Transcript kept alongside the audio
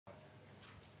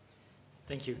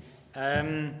Thank you.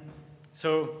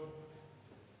 So,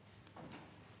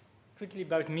 quickly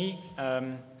about me.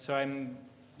 So I'm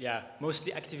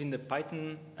mostly active in the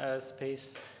Python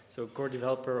space, so core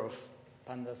developer of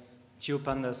pandas,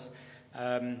 geopandas.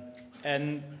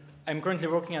 And I'm currently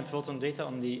working at Volt on Data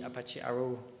on the Apache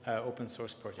Arrow open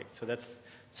source project. So that's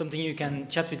something you can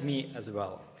chat with me as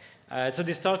well. So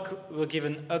this talk will give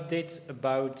an update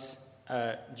about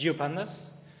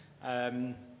geopandas.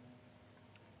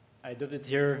 I adopted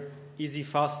here easy,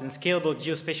 fast, and scalable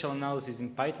geospatial analysis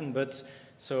in Python, but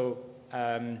so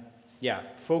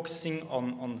focusing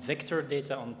on vector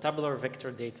data, on tabular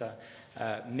vector data,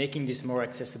 making this more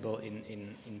accessible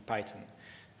in Python.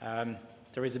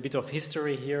 There is a bit of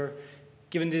history here.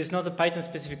 Given this is not a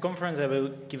Python-specific conference, I will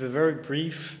give a very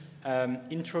brief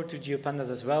intro to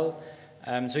geopandas as well.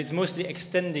 So it's mostly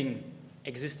extending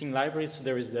existing libraries. So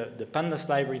there is the pandas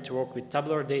library to work with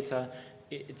tabular data.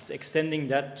 It's extending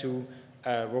that to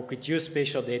work with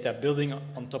geospatial data, building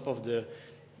on top of the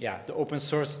open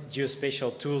source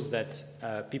geospatial tools that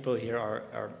people here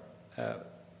are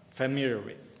familiar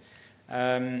with.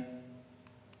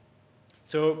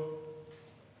 So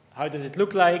how does it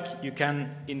look like? You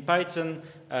can, in Python,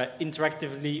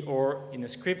 interactively or in a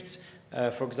script,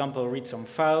 for example, read some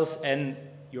files, and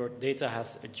your data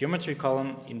has a geometry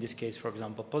column, in this case, for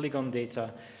example, polygon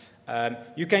data.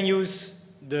 You can use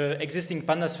the existing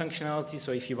pandas functionality,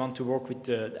 so if you want to work with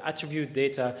the attribute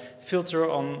data, filter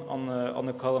on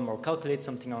a column or calculate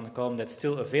something on a column, that's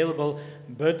still available.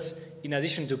 But in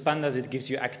addition to pandas, it gives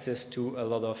you access to a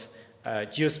lot of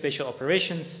geospatial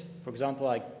operations. For example,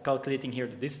 like calculating here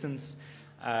the distance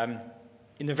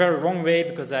in a very wrong way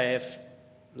because I have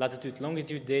latitude,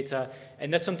 longitude data,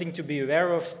 and that's something to be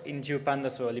aware of in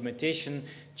GeoPandas, or a limitation.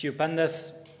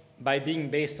 GeoPandas, by being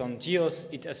based on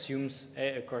GEOS, it assumes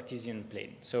a Cartesian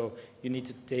plane. So you need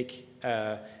to take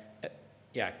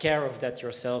care of that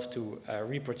yourself to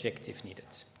reproject if needed.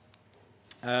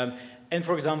 And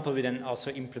for example, we then also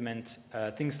implement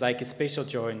things like a spatial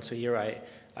join. So here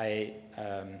I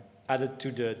added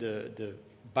to the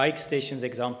bike stations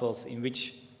examples in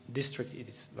which district it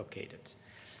is located.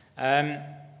 A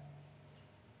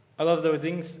lot of those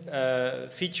things,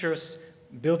 features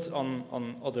built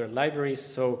on other libraries.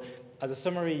 So as a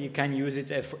summary, you can use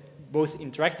it both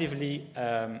interactively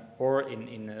or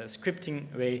in a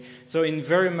scripting way. So in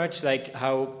very much like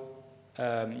how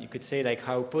you could say like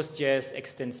how PostGIS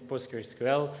extends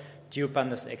PostgreSQL,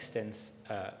 GeoPandas extends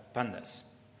pandas.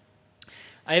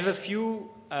 I have a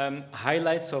few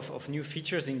highlights of new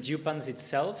features in GeoPandas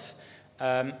itself,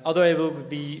 although I will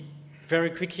be very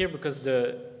quick here because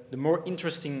the more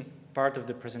interesting part of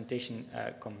the presentation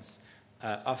comes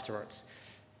afterwards.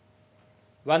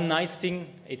 One nice thing,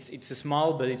 it's a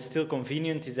small but it's still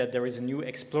convenient, is that there is a new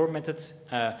explore method.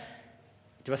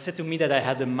 It was said to me that I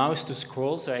had a mouse to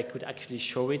scroll, so I could actually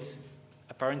show it.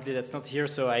 Apparently that's not here,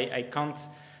 so I can't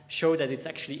show that it's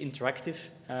actually interactive.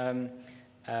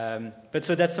 But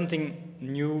so that's something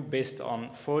new based on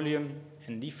Folium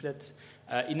and Leaflet,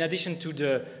 in addition to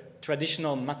the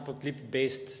traditional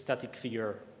matplotlib-based static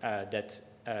figure that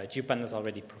GeoPandas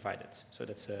already provided. So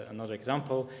that's another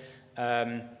example.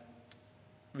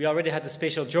 We already had the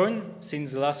spatial join.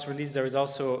 Since the last release, there is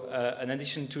also an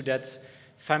addition to that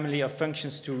family of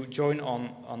functions to join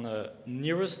on a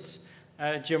nearest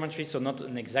geometry, so not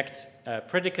an exact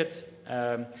predicate,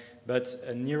 but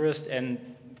a nearest. And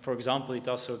for example, it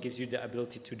also gives you the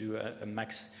ability to do a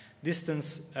max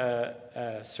distance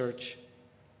search.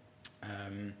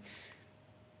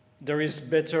 There is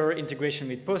better integration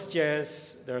with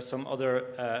PostGIS. There are some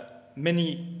other,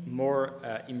 many more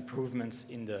improvements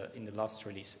in the last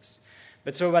releases.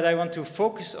 But so what I want to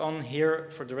focus on here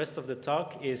for the rest of the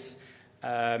talk is,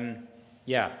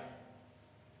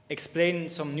 explain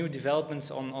some new developments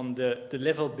on the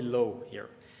level below here.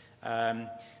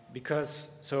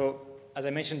 Because, so as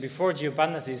I mentioned before,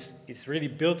 GeoPandas is really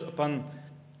built upon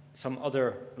some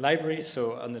other libraries.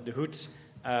 So under the hood,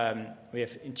 we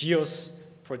have GEOS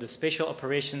for the spatial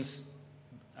operations,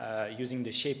 using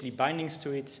the shapely bindings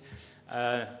to it,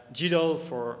 GDAL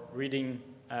for reading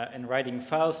and writing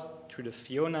files through the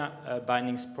Fiona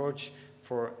bindings, PROJ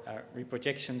for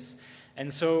reprojections.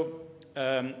 And so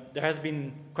there has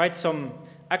been quite some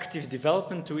active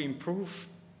development to improve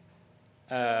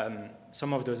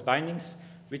some of those bindings,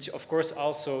 which of course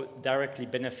also directly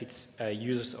benefits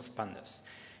users of pandas.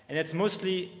 And it's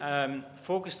mostly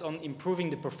focused on improving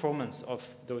the performance of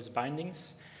those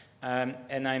bindings.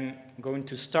 And I'm going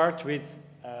to start with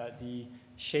the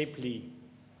shapely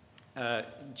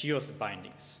GEOS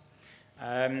bindings,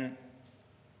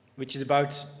 which is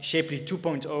about Shapely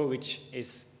 2.0, which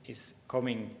is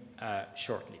coming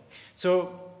shortly.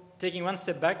 So taking one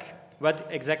step back, what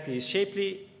exactly is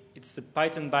Shapely? It's a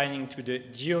Python binding to the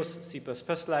GEOS C++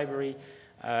 library.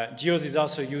 GEOS is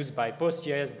also used by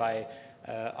PostGIS, by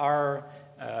R,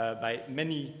 by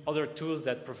many other tools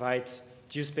that provide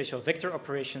geospatial vector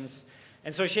operations.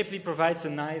 And so Shapely provides a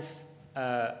nice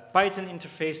Python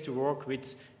interface to work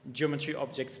with geometry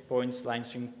objects, points, line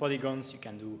string, polygons. You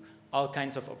can do all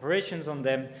kinds of operations on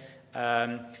them.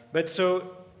 But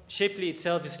so Shapely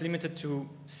itself is limited to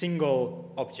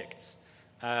single objects.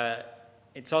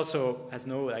 It also has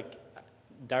no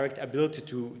direct ability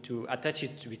to attach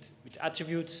it with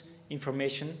attributes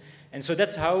information. And so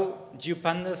that's how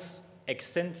GeoPandas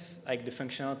extends the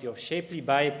functionality of Shapely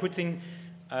by putting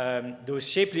those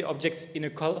Shapely objects in a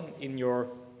column in your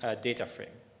data frame.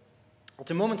 At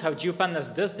the moment, how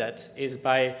GeoPandas does that is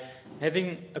by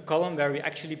having a column where we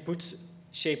actually put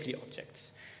Shapely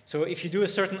objects. So if you do a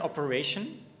certain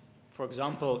operation, for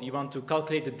example, you want to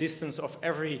calculate the distance of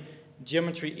every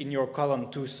geometry in your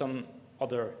column to some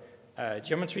other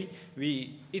geometry,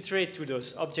 we iterate to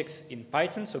those objects in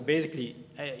Python. So basically,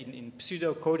 in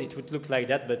pseudocode, it would look like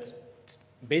that, but it's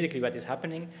basically what is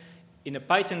happening. In a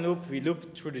Python loop, we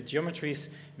loop through the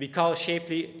geometries. We call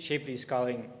Shapely. Shapely is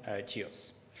calling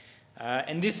GEOS.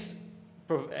 And this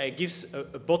gives a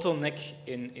bottleneck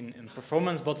in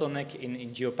performance bottleneck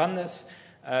in GeoPandas.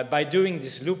 By doing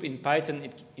this loop in Python,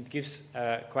 it gives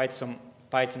quite some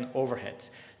Python overhead.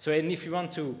 So and if you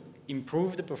want to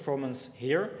improve the performance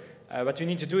here, what we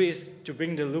need to do is to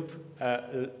bring the loop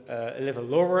a level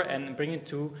lower and bring it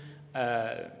to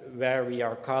where we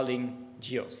are calling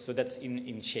GEOS. So that's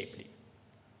in Shapely.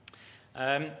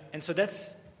 And so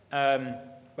that's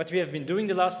what we have been doing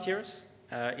the last years.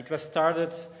 It was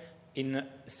started in a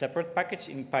separate package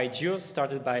in PyGEOS,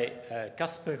 started by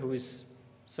Casper, who is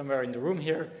somewhere in the room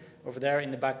here, over there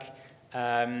in the back.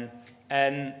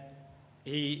 And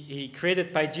he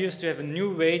created PyGEOS to have a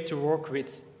new way to work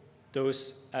with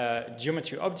those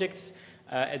geometry objects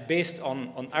based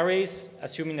on arrays,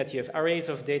 assuming that you have arrays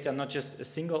of data, not just a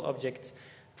single object,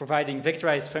 providing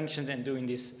vectorized functions and doing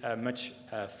this much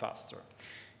faster.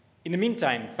 In the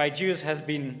meantime, PyGEOS has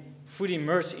been fully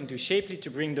merged into Shapely to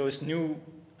bring those new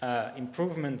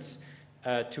improvements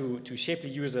to Shapely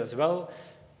users as well.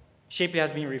 Shapely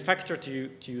has been refactored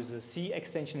to use a C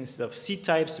extension instead of C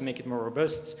types to make it more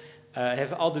robust.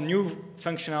 Have all the new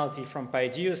functionality from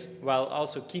PyGEOS while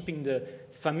also keeping the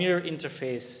familiar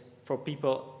interface for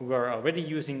people who are already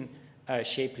using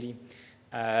Shapely.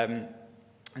 And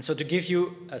so to give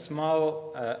you a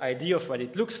small idea of what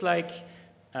it looks like,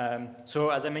 so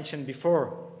as I mentioned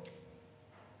before,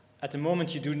 at the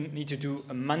moment you do need to do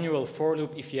a manual for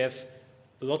loop if you have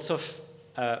lots of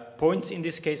points, in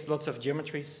this case lots of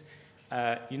geometries.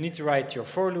 You need to write your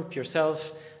for loop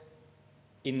yourself.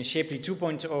 In Shapely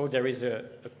 2.0 there is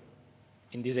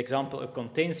in this example a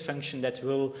contains function that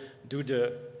will do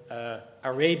the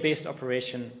array-based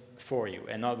operation for you,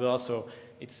 and will also,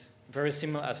 it's very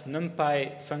similar as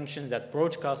NumPy functions that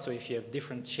broadcast. So if you have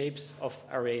different shapes of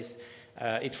arrays,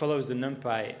 it follows the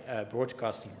NumPy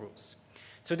broadcasting rules.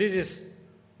 So this is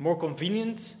more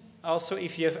convenient also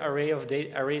if you have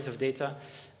arrays of data.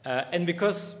 And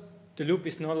because the loop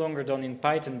is no longer done in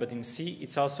Python but in C,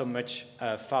 it's also much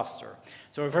faster.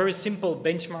 So a very simple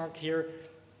benchmark here,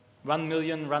 1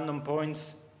 million random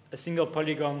points, a single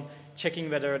polygon, checking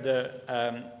whether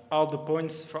all the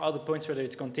points, whether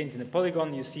it's contained in a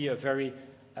polygon, you see a very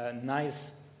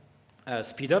nice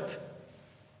speed up.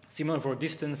 Similar for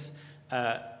distance,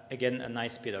 again, a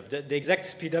nice speed up. The exact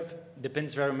speed up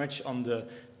depends very much on the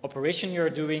operation you're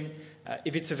doing.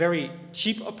 If it's a very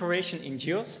cheap operation in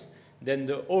GEOS, then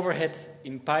the overhead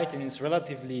in Python is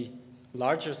relatively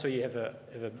larger, so you have a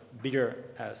bigger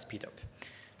speed up.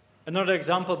 Another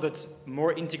example, but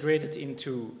more integrated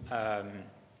into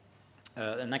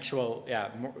an actual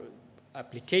more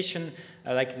application,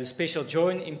 like the spatial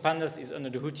join in Pandas is under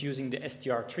the hood using the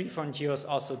str3 from GEOS.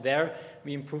 Also there,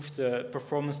 we improved the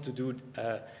performance to do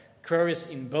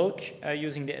queries in bulk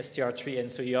using the str3,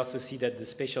 and so you also see that the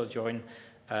spatial join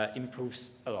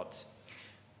improves a lot.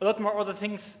 A lot more other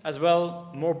things as well,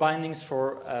 more bindings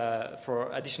for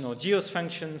additional GEOS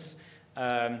functions.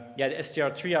 The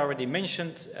str3 I already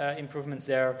mentioned, improvements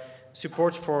there.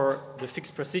 Support for the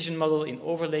fixed precision model in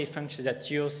overlay functions that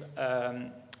GEOS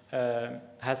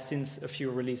has since a few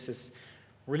releases.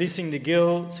 Releasing the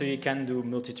GIL so you can do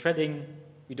multi-threading.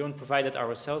 We don't provide it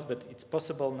ourselves, but it's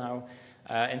possible now.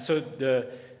 And so the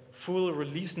full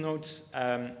release notes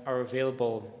are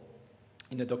available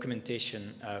in the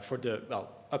documentation for the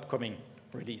upcoming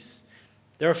release.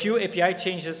 There are a few API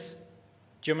changes.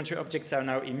 Geometry objects are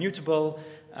now immutable.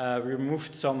 We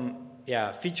removed some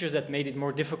features that made it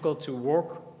more difficult to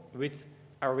work with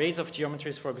arrays of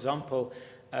geometries. For example,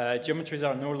 geometries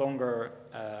are no longer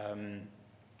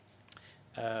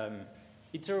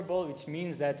iterable, which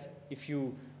means that if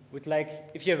you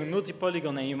have a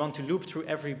multi-polygon and you want to loop through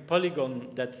every polygon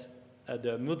that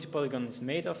the multi-polygon is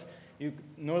made of, you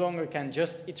no longer can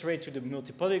just iterate through the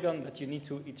multi-polygon, but you need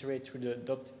to iterate through the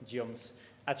 .geoms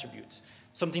attributes.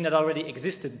 Something that already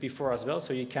existed before as well,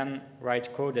 so you can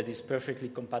write code that is perfectly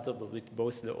compatible with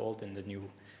both the old and the new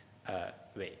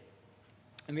way.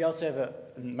 And we also have a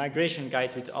migration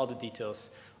guide with all the details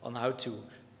on how to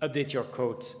update your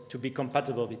code to be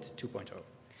compatible with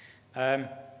 2.0.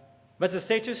 What's the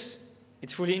status?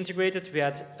 It's fully integrated. We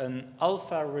had an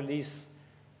alpha release,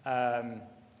 a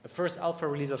first alpha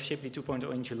release of Shapely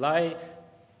 2.0 in July,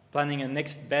 planning a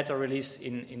next beta release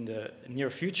in the near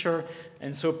future.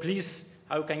 And so please,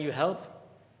 how can you help?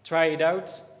 Try it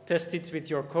out, test it with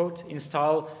your code,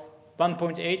 install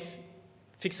 1.8,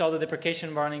 fix all the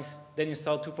deprecation warnings, then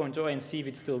install 2.0 and see if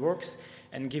it still works,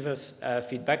 and give us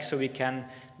feedback so we can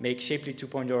make Shapely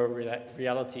 2.0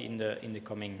 reality in the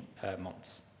coming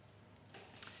months.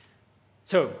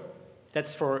 So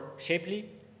that's for Shapely.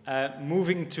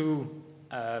 Moving to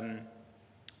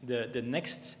the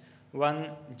next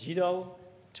one, GDAL,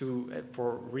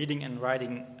 for reading and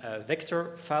writing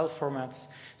vector file formats.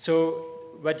 So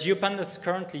what GeoPandas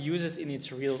currently uses in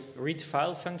its read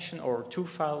file function or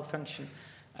to-file function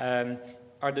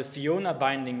are the Fiona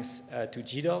bindings to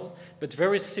GDAL, but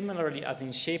very similarly as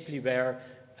in Shapely, where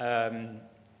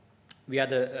we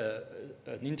had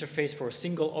an interface for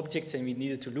single objects and we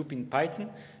needed to loop in Python.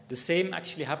 The same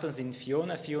actually happens in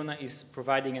Fiona. Fiona is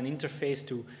providing an interface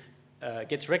to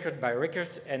get record by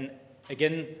record, and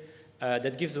again,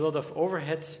 that gives a lot of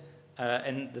overhead,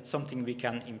 and that's something we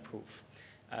can improve.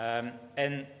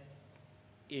 And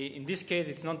in this case,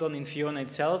 it's not done in Fiona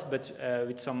itself, but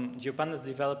with some GeoPandas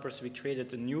developers, we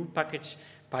created a new package,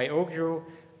 pyogrio,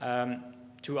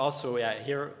 to also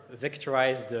here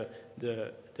vectorize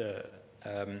the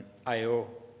I/O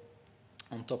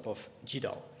on top of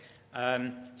GDAL.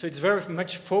 So it's very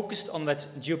much focused on what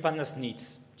GeoPandas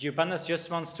needs. GeoPandas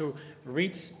just wants to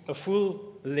read a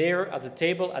full layer as a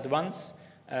table at once,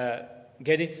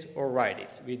 get it or write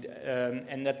it.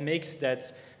 And that makes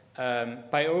that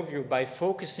pyogrio, by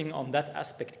focusing on that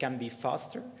aspect, can be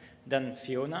faster than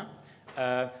Fiona,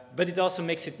 but it also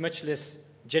makes it much less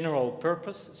general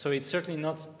purpose, so it's certainly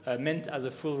not meant as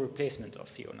a full replacement of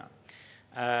Fiona.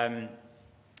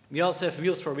 We also have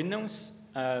wheels for Windows,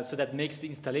 so that makes the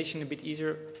installation a bit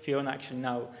easier. Fiona actually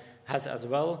now has as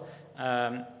well,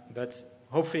 but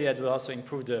hopefully that will also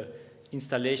improve the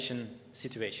installation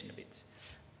situation a bit.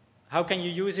 How can you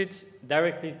use it?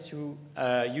 Directly to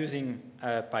using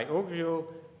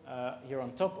pyogrio here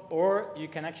on top, or you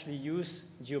can actually use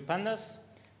GeoPandas,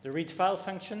 the read file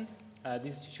function.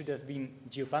 This should have been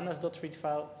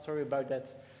geopandas.readfile, sorry about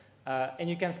that. And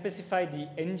you can specify the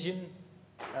engine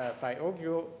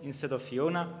pyogrio instead of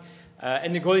Fiona.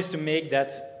 And the goal is to make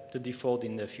that the default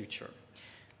in the future.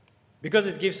 Because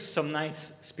it gives some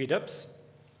nice speed-ups.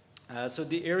 So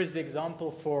here is the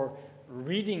example for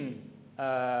reading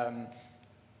a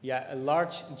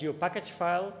large GeoPackage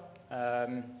file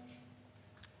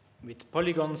with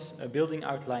polygons, building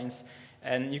outlines.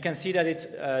 And you can see that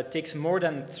it takes more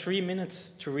than 3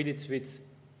 minutes to read it with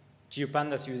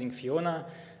GeoPandas using Fiona,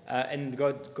 and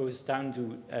it goes down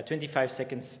to 25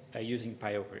 seconds using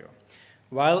pyogrio.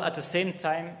 While at the same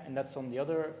time, and that's on the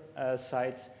other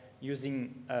side,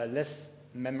 using less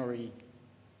memory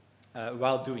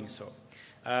while doing so.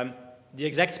 The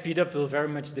exact speedup will very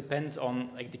much depend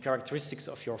on the characteristics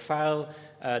of your file,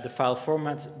 the file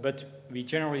format, but we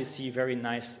generally see very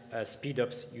nice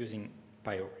speedups using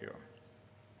pyogrio.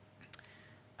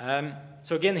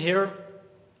 So again, here,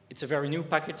 it's a very new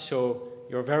package, so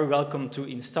you're very welcome to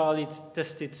install it,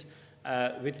 test it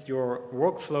with your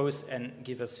workflows, and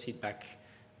give us feedback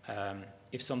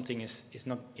if something is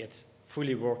not yet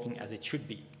fully working as it should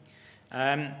be.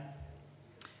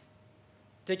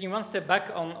 Taking one step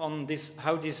back on this,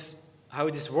 how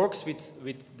this works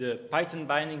with the Python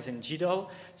bindings and GDAL.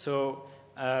 So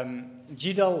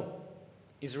GDAL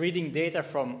is reading data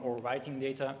from, or writing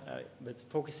data, but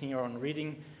focusing here on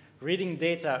reading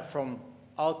data from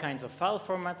all kinds of file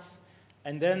formats,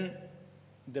 and then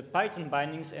the Python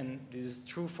bindings, and this is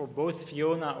true for both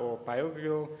Fiona or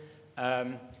pyogrio,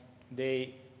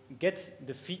 they get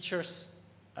the features,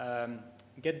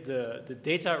 get the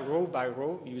data row by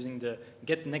row using the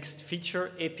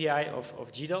getNextFeature API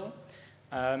of GDAL.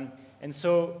 And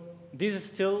so this is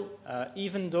still,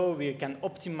 even though we can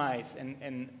optimize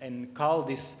and call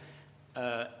this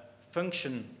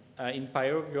function in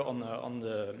pyogrio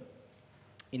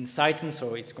in Cython,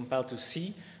 so it's compiled to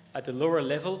C at a lower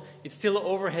level, it's still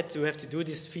overhead to have to do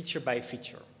this feature by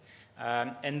feature.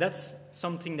 And that's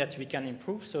something that we can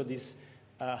improve. So this,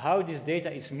 how this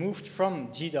data is moved from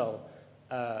GDAL,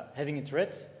 having it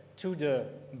read, to the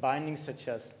bindings such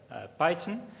as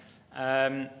Python.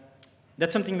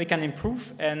 That's something we can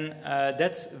improve, and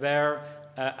that's where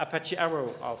Apache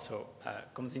Arrow also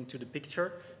comes into the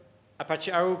picture.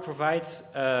 Apache Arrow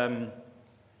provides a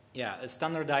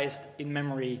standardized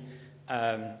in-memory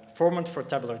format for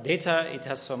tabular data. It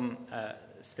has some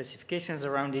specifications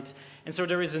around it. And so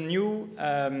there is a new,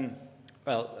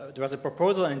 there was a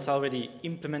proposal and it's already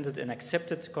implemented and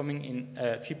accepted coming in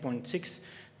 3.6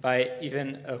 by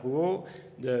Yvan Rouault,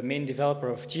 the main developer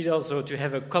of GDAL, so to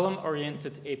have a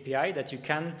column-oriented API that you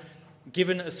can,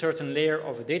 given a certain layer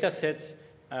of a data set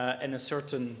and a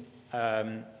certain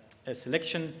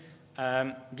selection,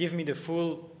 give me the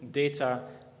full data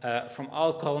from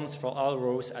all columns for all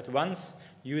rows at once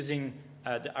using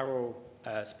the arrow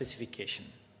specification.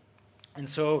 And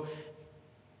so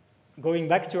going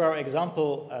back to our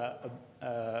example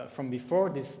from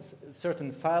before, this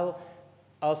certain file,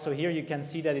 also here you can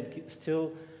see that it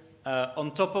still,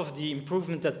 on top of the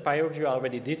improvement that pyogrio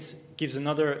already did, gives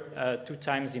another 2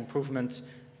 times improvement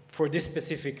for this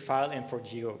specific file and for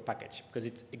geo package, because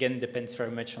it again depends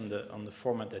very much on the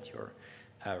format that you're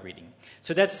reading.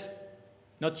 So that's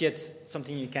not yet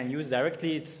something you can use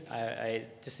directly. It's I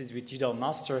tested with GDAL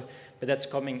master, but that's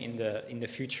coming in the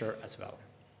future as well.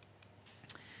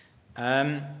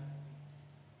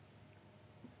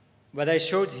 What I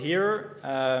showed here,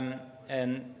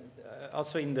 and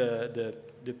also in the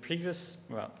previous,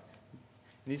 well,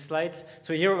 in these slides.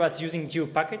 So here I was using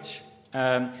GeoPackage.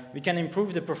 We can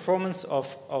improve the performance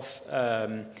of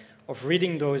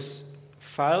reading those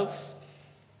files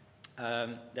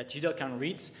that GDAL can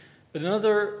read. But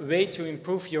another way to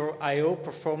improve your I/O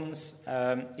performance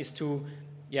is to,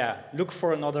 look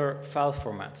for another file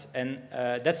format. And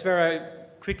that's where I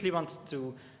quickly want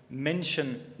to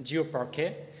mention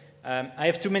GeoParquet. I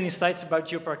have too many slides about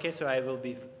GeoParquet, so I will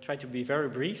try to be very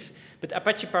brief. But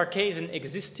Apache Parquet is an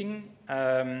existing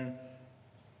file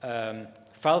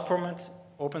format,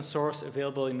 open source,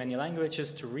 available in many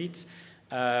languages to read.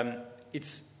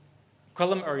 It's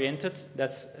column-oriented.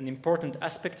 That's an important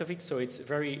aspect of it. So it's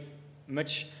very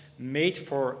much made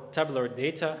for tabular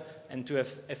data and to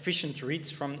have efficient reads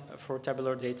for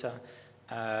tabular data.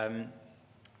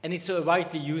 And it's a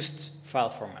widely used file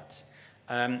format.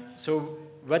 So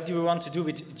what do we want to do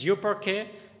with GeoParquet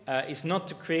is not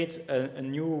to create a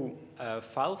new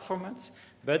file format,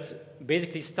 but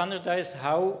basically standardize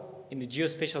how in the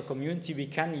geospatial community we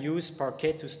can use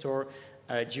Parquet to store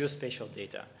geospatial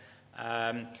data.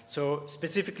 So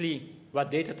specifically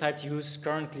what data type to use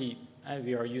currently,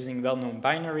 we are using well-known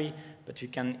binary, but we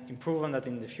can improve on that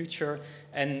in the future,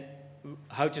 and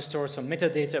how to store some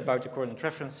metadata about the coordinate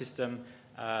reference system,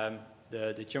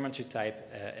 the geometry type,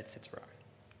 etc.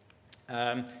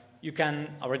 You can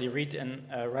already read and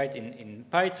write in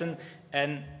Python,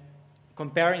 and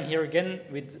comparing here again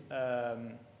with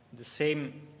the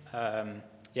same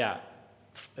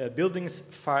buildings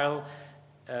file,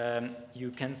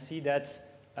 you can see that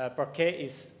Parquet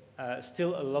is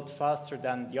still a lot faster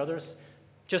than the others.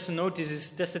 Just to note, this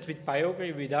is tested with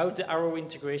pyogrio without the arrow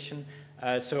integration.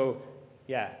 So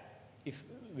if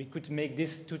we could make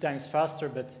this 2 times faster,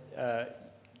 but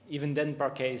even then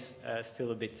Parquet is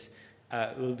still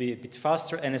will be a bit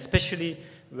faster, and especially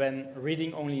when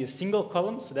reading only a single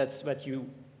column, so that's what you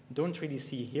don't really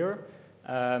see here.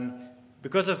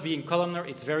 Because of being columnar,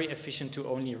 it's very efficient to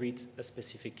only read a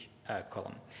specific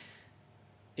column.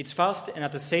 It's fast, and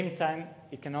at the same time,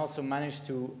 it can also manage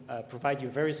to provide you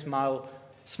very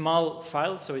small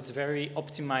files, so it's very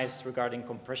optimized regarding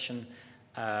compression,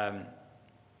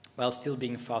 while still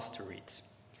being fast to read.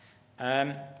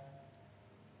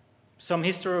 Some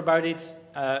history about it,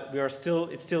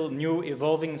 it's still new,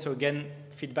 evolving, so again,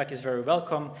 feedback is very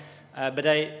welcome. But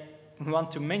I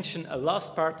want to mention a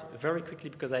last part very quickly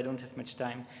because I don't have much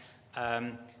time,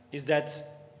 is that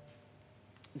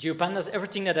GeoPandas,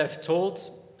 everything that I've told,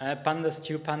 pandas,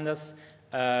 GeoPandas,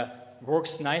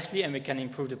 works nicely and we can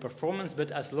improve the performance,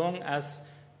 but as long as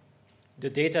the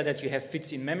data that you have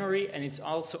fits in memory and it's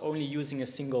also only using a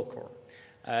single core.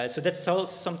 So that's also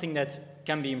something that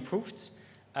can be improved.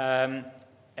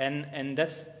 And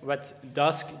that's what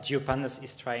dask-geopandas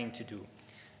is trying to do.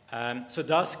 So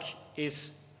dask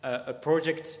is a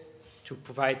project to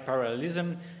provide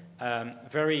parallelism.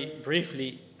 Very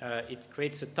briefly, it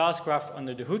creates a task graph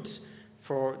under the hood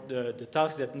for the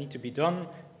tasks that need to be done,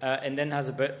 and then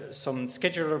has some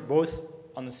scheduler both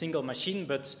on a single machine,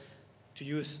 but to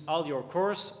use all your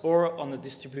cores or on a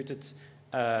distributed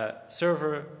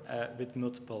server with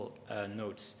multiple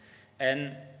nodes.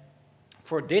 And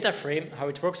for data frame, how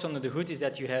it works under the hood is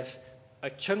that you have a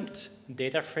chunked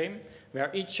data frame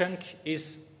where each chunk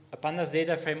is a pandas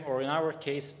data frame, or in our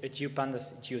case, a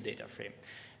GeoPandas geodata frame.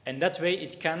 And that way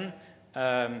it can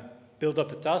build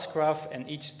up a task graph, and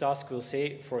each task will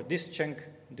say, for this chunk,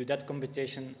 do that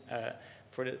computation,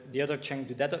 for the other chunk,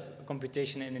 do that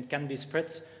computation, and it can be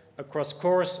spread across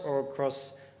cores or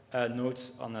across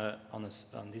nodes on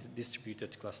this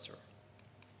distributed cluster.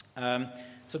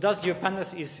 So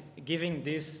dask-geopandas is giving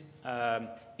this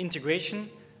integration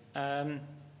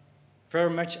very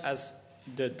much as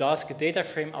the dask data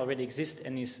frame already exists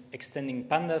and is extending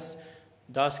pandas.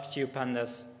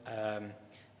 Dask-geopandas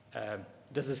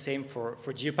does the same for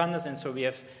geopandas, and so we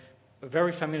have a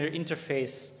very familiar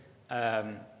interface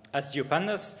as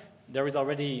geopandas. There is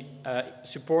already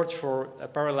support for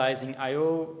parallelizing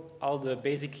I/O, all the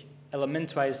basic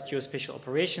element-wise geospatial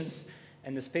operations,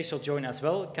 and the spatial join as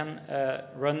well can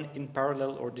run in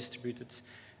parallel or distributed.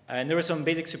 And there is some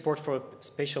basic support for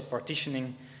spatial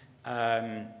partitioning.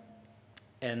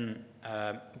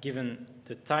 Given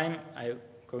the time, I'm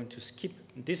going to skip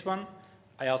this one.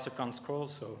 I also can't scroll,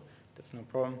 so that's no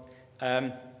problem.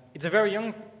 It's a very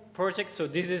young project, so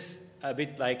this is a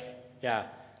bit like, yeah,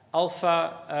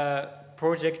 alpha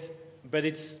project, but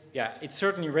it's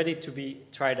certainly ready to be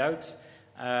tried out.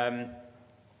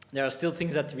 There are still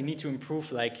things that we need to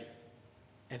improve, like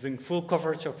having full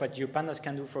coverage of what GeoPandas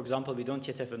can do. For example, we don't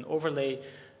yet have an overlay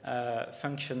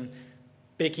function.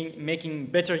 Making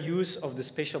better use of the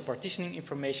spatial partitioning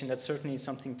information, that's certainly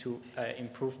something to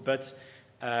improve, but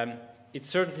it's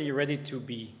certainly ready to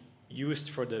be used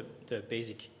for the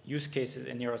basic use cases,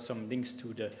 and here are some links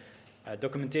to the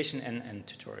documentation and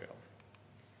tutorial.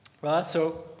 Well,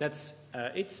 so that's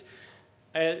it.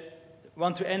 I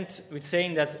want to end with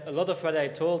saying that a lot of what I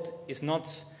told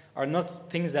are not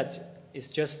things that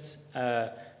is just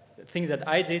things that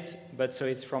I did, but so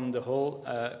it's from the whole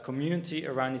community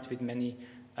around it, with many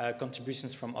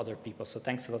contributions from other people. So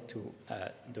thanks a lot to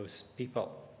those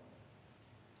people.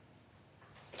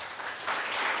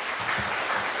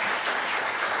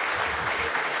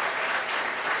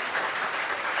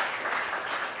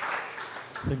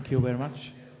 Thank you very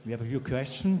much. We have a few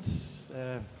questions.